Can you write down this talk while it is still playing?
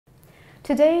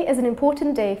Today is an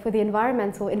important day for the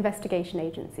Environmental Investigation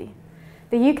Agency.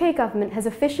 The UK government has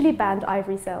officially banned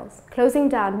ivory sales, closing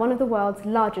down one of the world's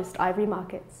largest ivory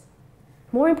markets.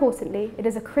 More importantly, it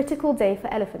is a critical day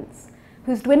for elephants,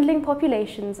 whose dwindling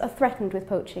populations are threatened with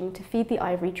poaching to feed the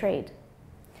ivory trade.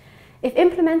 If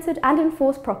implemented and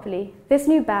enforced properly, this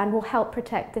new ban will help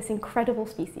protect this incredible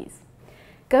species.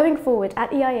 Going forward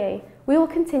at EIA, we will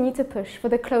continue to push for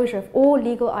the closure of all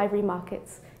legal ivory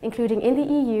markets, including in the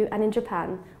EU and in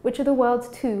Japan, which are the world's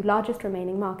two largest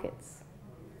remaining markets.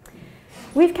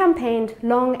 We've campaigned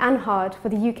long and hard for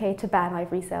the UK to ban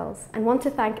ivory sales and want to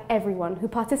thank everyone who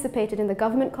participated in the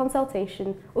government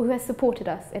consultation or who has supported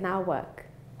us in our work.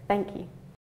 Thank you.